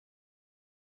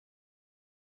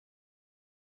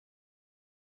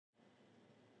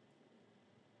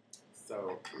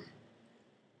So,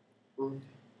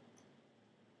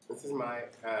 this is my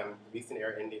recent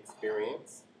Air India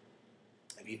experience.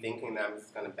 If you're thinking that I'm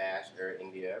just going to bash Air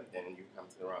India, then you come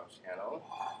to the wrong channel.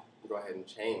 Go ahead and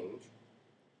change.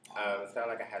 It's not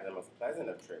like I had the most pleasant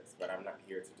of trips, but I'm not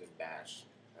here to just bash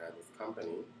this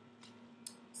company.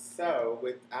 So,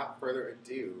 without further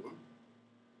ado,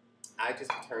 I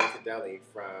just returned to Delhi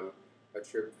from a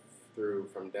trip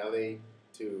from Delhi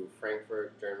to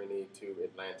Frankfurt, Germany to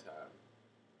Atlanta.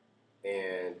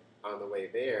 And on the way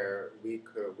there, we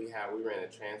ran a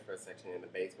transfer section in the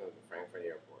basement of the Frankfurt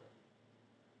airport.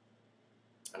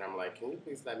 And I'm like, can you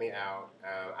please let me out?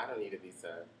 I don't need a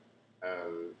visa.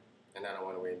 And I don't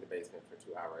want to wait in the basement for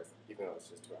 2 hours, even though it's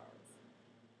just 2 hours.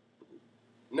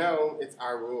 No, it's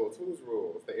our rules. Whose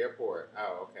rules? The airport.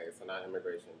 Oh, okay. So not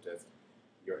immigration, just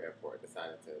your airport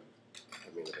decided to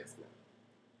put me in the basement.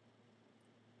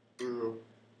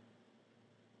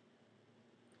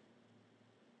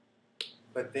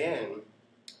 But then,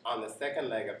 on the second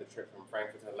leg of the trip from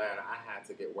Frankfurt to Atlanta, I had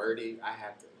to get wordy. I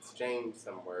had to exchange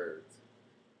some words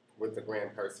with the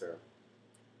Grand Purser.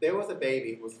 There was a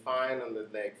baby who was fine on the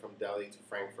leg from Delhi to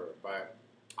Frankfurt, but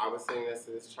I was sitting next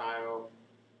to this child,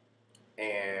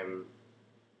 and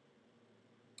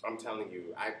I'm telling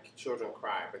you, children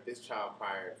cry, but this child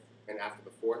cried, and after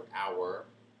the fourth hour,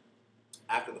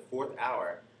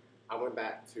 I went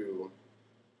back to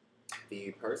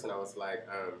the person. I was like,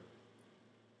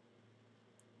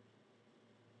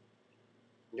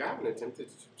 you haven't attempted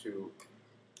to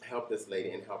help this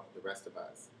lady and help the rest of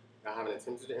us. I haven't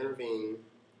attempted to intervene.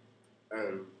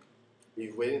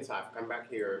 You've waited until I've come back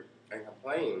here and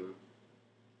complain,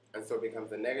 and so it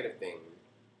becomes a negative thing.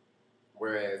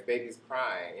 Whereas babies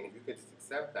cry, and if you could just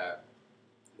accept that,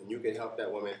 then you could help that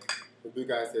woman. The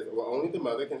guy says, well, only the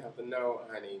mother can help them. No,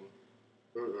 honey.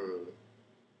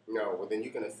 No, well, then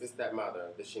you can assist that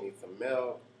mother. Does she need some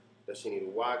milk? Does she need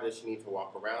water? Does she need to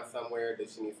walk around somewhere?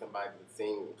 Does she need somebody to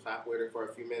sing and clap with her for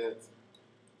a few minutes?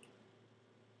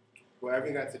 Whatever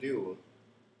you got to do,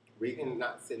 we can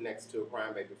not sit next to a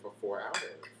crying baby for 4 hours.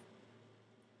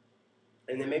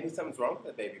 And then maybe something's wrong with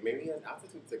that baby. Maybe he has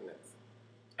altitude sickness.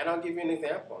 And I'll give you an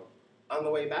example. On the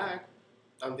way back,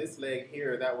 on this leg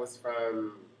here, that was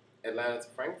from Atlanta to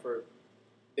Frankfurt,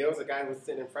 there was a guy who was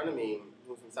sitting in front of me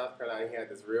who was from South Carolina. He had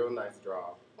this real nice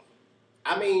draw.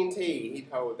 I mean, he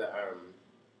told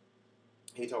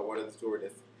one of the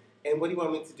stewardess, and what do you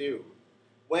want me to do?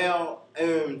 Well,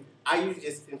 I usually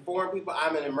just inform people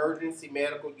I'm an emergency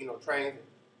medical, trained.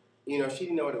 She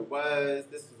didn't know what it was.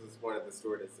 This was one of the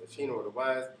stewardesses. She didn't know what it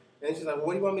was. And she's like, well,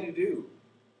 what do you want me to do?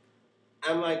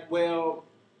 I'm like, well,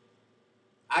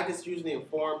 I just usually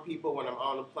inform people when I'm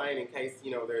on the plane in case,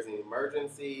 there's an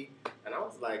emergency. And I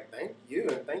was like, thank you,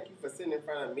 and thank you for sitting in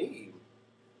front of me.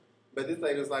 But this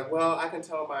lady was like, well, I can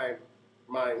tell my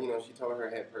she told her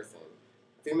head person.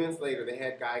 A few minutes later, the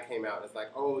head guy came out and it's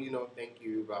like, oh, thank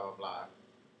you, blah, blah, blah.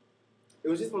 It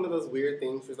was just one of those weird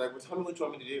things. She was like, well, tell me what you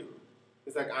want me to do.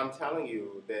 It's like, I'm telling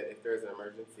you that if there's an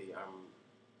emergency, I'm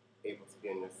able to be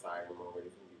on your side in more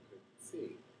ways than you could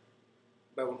see.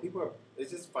 But when people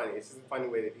it's just funny. It's just a funny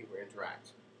way that people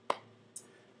interact.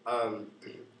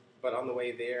 But on the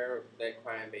way there, that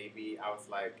crying baby, I was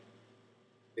like,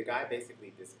 the guy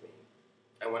basically dissed me.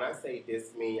 And when I say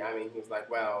diss me, I mean, he was like,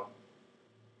 well,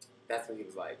 that's what he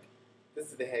was like. This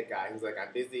is the head guy. He was like,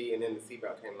 I'm busy, and then the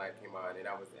seatbelt came on, and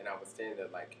I was standing there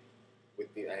like,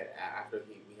 after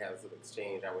we had this little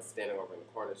exchange, I was standing over in the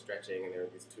corner stretching, and there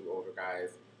were these two older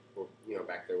guys, who were,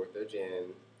 back there with their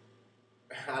gin.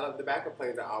 The backup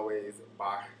planes are always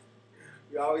bars.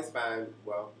 You always find,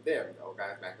 well, them, the old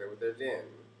guys back there with their gin.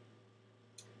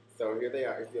 So here they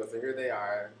are. So here they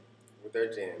are with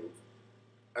their gins.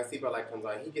 A seatbelt light comes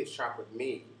on. He gets sharp with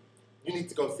me. You need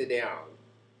to go sit down.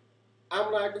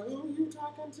 I'm like, who are you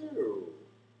talking to?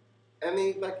 And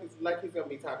he he's gonna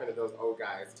be talking to those old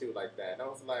guys too, like that. And I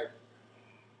was like,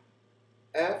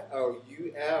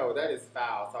 F-O-U-L, that is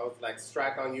foul. So I was like,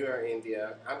 strike on you, Air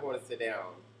India. I'm going to sit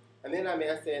down. And then I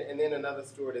said, and then another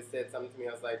stewardess said something to me.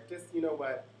 I was like, just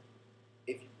what?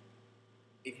 If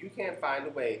you can't find a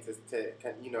way to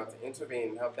intervene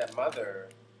and help that mother,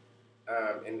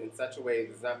 in such a way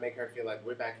that does not make her feel like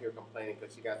we're back here complaining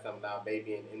because she got some loud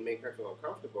baby and make her feel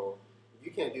uncomfortable, if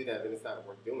you can't do that, then it's not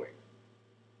worth doing.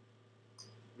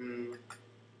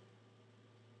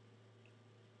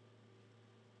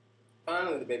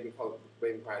 Finally, the baby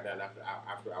cried down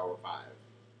after hour 5.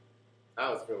 I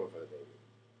was feeling for the baby.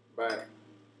 But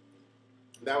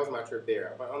that was my trip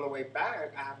there. But on the way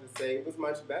back, I have to say, it was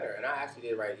much better. And I actually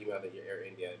did write an email to Air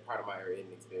India. Part of my Air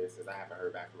India experience is I haven't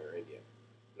heard back from Air India.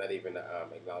 Not even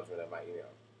acknowledgement of my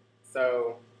email.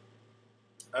 So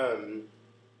Um,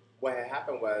 what had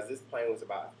happened was this plane was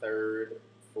about a third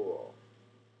full,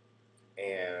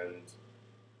 and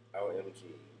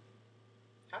OMG,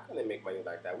 how can they make money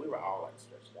like that? We were all like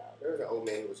stretched out. There was an old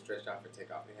man who was stretched out for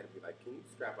takeoff. They had to be like, "Can you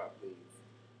strap up, please?"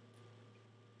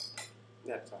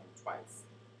 You had to talk to him twice.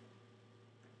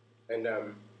 And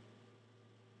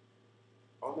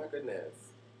oh my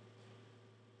goodness,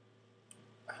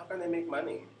 how can they make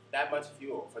money? That much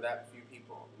fuel for that few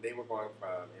people. They were going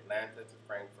from Atlanta to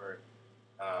Frankfurt,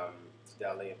 to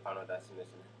Delhi, and final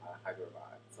destination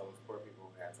Hyderabad. So those poor people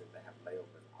who had to they have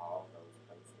layovers all those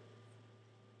places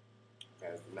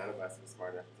because none of us was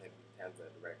smart enough to take Lufthansa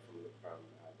direct from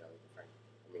Delhi to Frankfurt.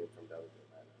 I mean, from Delhi to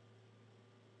Atlanta.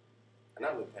 And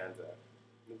not Lufthansa.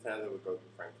 Lufthansa would go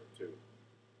through Frankfurt too.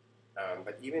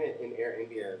 But even in Air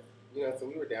India, so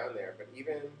we were down there. But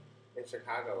even in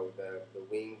Chicago, the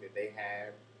wing that they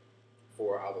had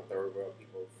for all the third world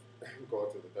people going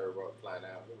to the third world flying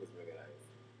out, it was really nice.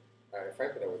 In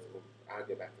Frankfurt, I'll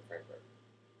get back to Frankfurt.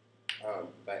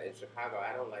 But in Chicago,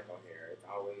 I don't like O'Hare. It's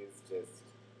always just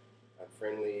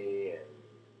unfriendly and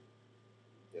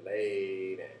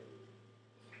delayed, and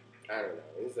I don't know.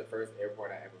 This is the first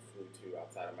airport I ever flew to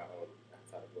outside of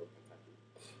Louisville, Kentucky.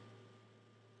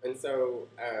 And so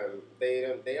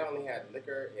they only had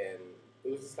liquor, and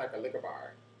it was just like a liquor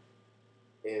bar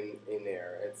in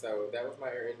there. And so that was my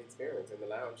Air India experience in the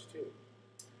lounge too.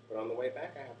 But on the way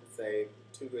back, I have to say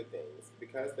two good things.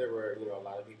 Because there were, a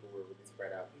lot of people were really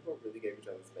spread out, people really gave each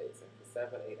other space. And for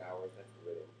 7, 8 hours, that's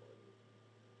really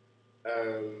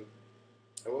important.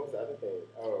 And what was the other thing?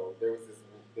 Oh, there was this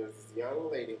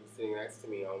young lady who was sitting next to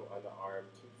me on the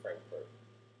arm to Frankfurt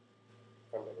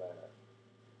from Atlanta,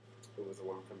 who was a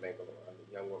woman from Bangalore, a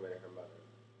young woman and her mother.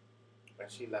 And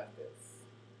she left this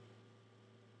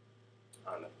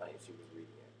on the plane. She was reading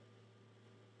it.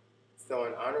 So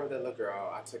in honor of that little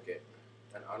girl, I took it.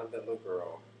 In honor of that little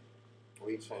girl,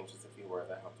 we exchanged just a few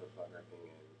words. I helped her plug her thing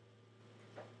in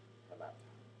her laptop.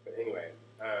 But anyway,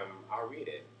 I'll read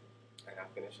it, and I'll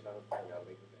finish it on the plane. I'll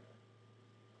leave it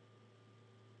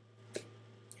there.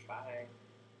 Bye.